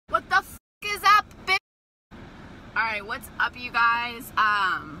Alright, what's up, you guys?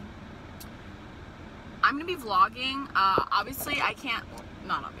 I'm gonna be vlogging. Obviously I can't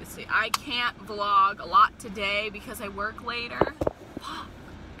vlog a lot today because I work later. Fuck.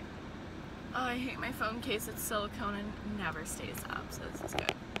 Oh, I hate my phone case. It's silicone and never stays up, so this is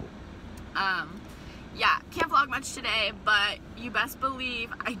good. Yeah, can't vlog much today, but you best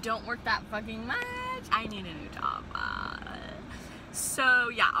believe I don't work that fucking much. I need a new job. So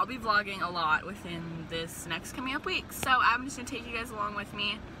yeah, I'll be vlogging a lot within this next coming up week. So I'm just gonna take you guys along with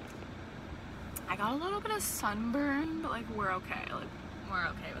me. I got a little bit of sunburn, but like we're okay. Like we're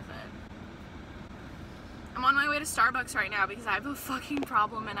okay with it. I'm on my way to Starbucks right now because I have a fucking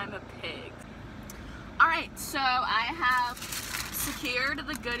problem and I'm a pig. Alright, so I have secured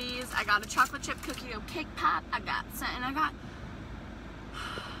the goodies. I got a chocolate chip cookie dough cake pop.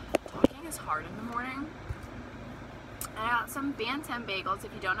 Talking is hard in the morning. And I got some Bantam bagels.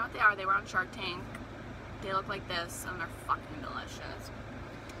 If you don't know what they are, they were on Shark Tank. They look like this and they're fucking delicious.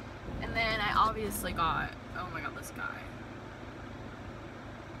 And then I obviously got, oh my god, this guy.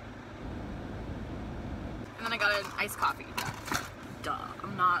 And then I got an iced coffee. Duh.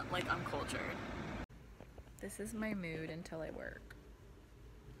 I'm not like uncultured. This is my mood until I work.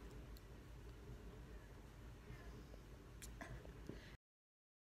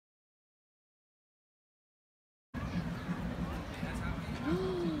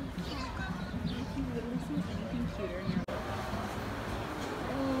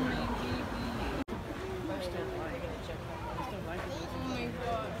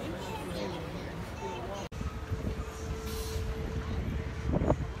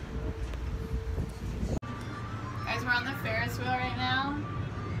 Guys, we're on the Ferris wheel right now,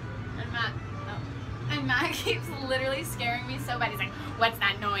 and Matt keeps literally scaring me so bad. He's like, "What's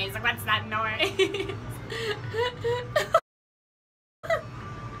that noise? What's that noise?"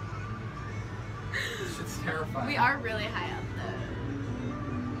 This shit's terrifying. We are really high up though.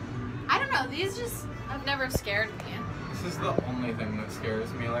 I don't know. These just have never scared me. This is the only thing that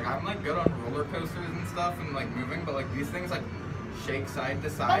scares me. Like I'm like good on roller coasters and stuff and like moving, but like these things like shake side to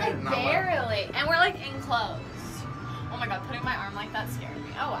side. But like barely, and we're like enclosed. Oh my god, putting my arm like that scared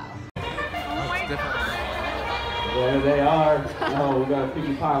me. Oh wow. Oh my god. There they are. Oh, we got a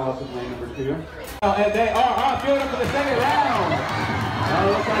piggy pile up in lane number 2. Oh, and they are off doing it for the second round.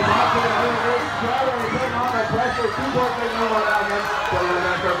 Looks like that's going to be a great strawberry putting on the pressure. 2 more things over on them.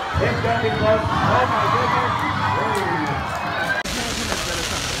 So it's going to be close. Oh my goodness.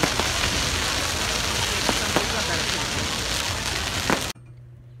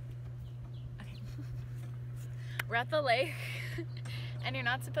 We're at the lake, and you're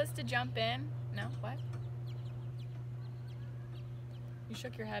not supposed to jump in. No? What? You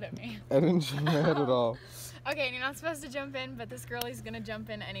shook your head at me. I didn't shake my head at all. Okay, and you're not supposed to jump in, but this girlie's gonna jump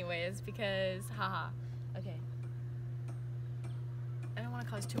in anyways because, haha. Okay. I don't want to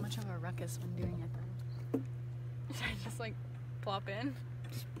cause too much of a ruckus when doing it though. Should I just like plop in?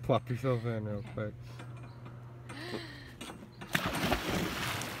 Just plop yourself in real quick.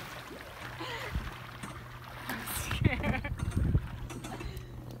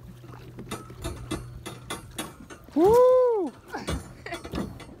 Woo!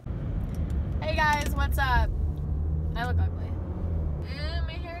 Hey guys, what's up? I look ugly. And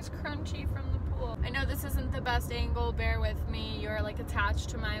my hair is crunchy from the pool. I know this isn't the best angle, bear with me. You're like attached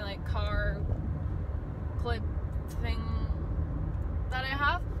to my like car clip thing that I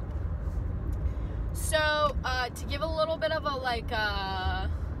have. So, to give a little bit of a like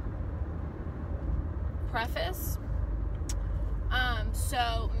preface.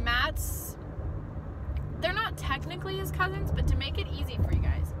 So Matt's, they're not technically his cousins, but to make it easy for you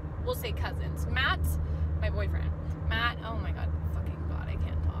guys, we'll say cousins. Matt's my boyfriend. Matt, oh my god, fucking god, I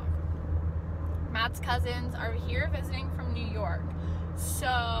can't talk. Matt's cousins are here visiting from New York.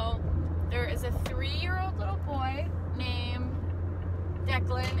 So there is a 3-year-old little boy named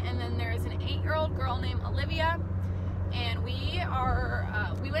Declan, and then there is an 8-year-old girl named Olivia. And we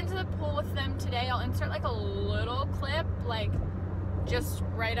went to the pool with them today. I'll insert like a little clip, like just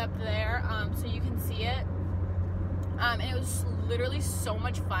right up there, so you can see it. And it was literally so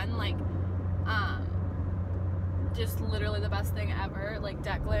much fun, like, just literally the best thing ever. Like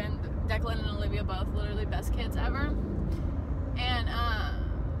Declan and Olivia both literally best kids ever. And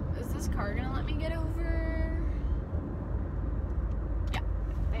is this car gonna let me get over? Yeah,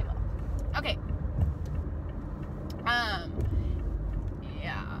 they will. Okay.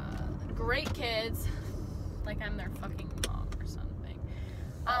 Yeah, great kids. Like I'm their fucking mom or something.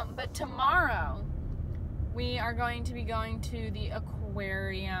 But tomorrow we are going to be going to the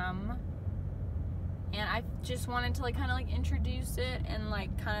aquarium and I just wanted to like kind of like introduce it and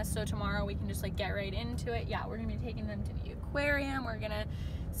like kind of so tomorrow we can just like get right into it. Yeah, we're gonna be taking them to the aquarium. We're gonna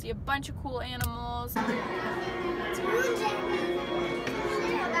see a bunch of cool animals.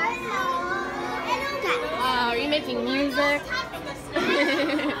 Oh, are you making music?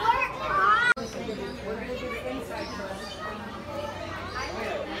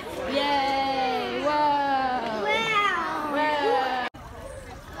 Yay! Whoa! Wow!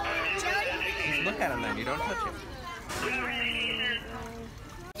 Just look at him then, you don't touch him.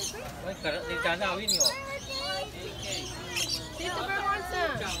 See if the bird wants some.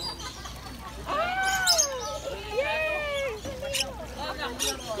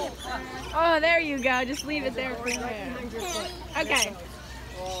 Oh, there you go. Just leave it there for a minute. Okay.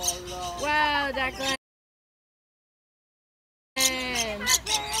 Wow, Declan.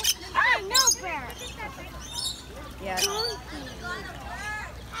 Ah, no bear. Yeah.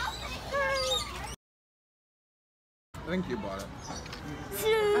 I think you bought it.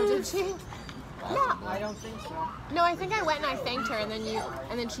 Oh, did she? No, I don't think so. No, I think I went and I thanked her, and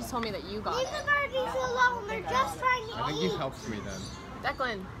then she told me that you got Leave it. the birdies alone. They're just trying to I think eat. you helped me then.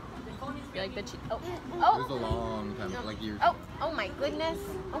 Declan, you like that? It was Oh, a long time, like years oh my goodness!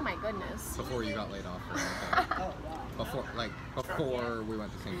 Oh my goodness! before you got laid off. Or anything. Before we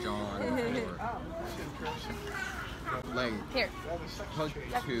went to St. John. Like Here. 2 or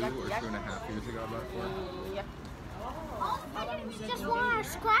 2.5 years ago, about 4. Yep. Just want our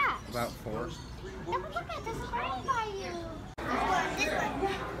scraps. About 4. Yeah, but look at this bird by you.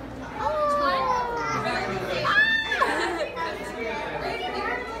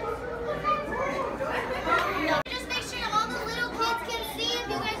 Just make sure all the little kids can see if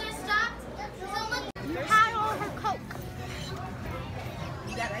you guys are stopped. So look, paddle her Coke.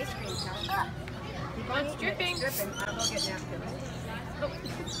 You got ice cream, Tom. It's dripping. Dripping. I'll go get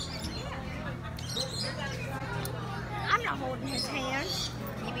napkins. I'm not holding his hand.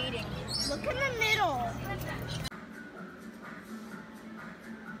 Keep eating. Look in the middle.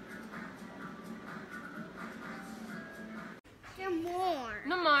 There's more.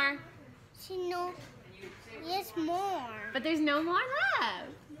 No more. See, no. Yes, more. But there's no more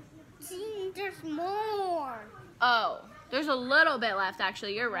left. See, there's more. Oh, there's a little bit left.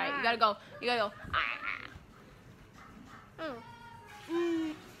 Actually, you're right. You gotta go. You gotta go. Oh.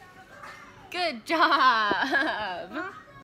 Mm. Good job.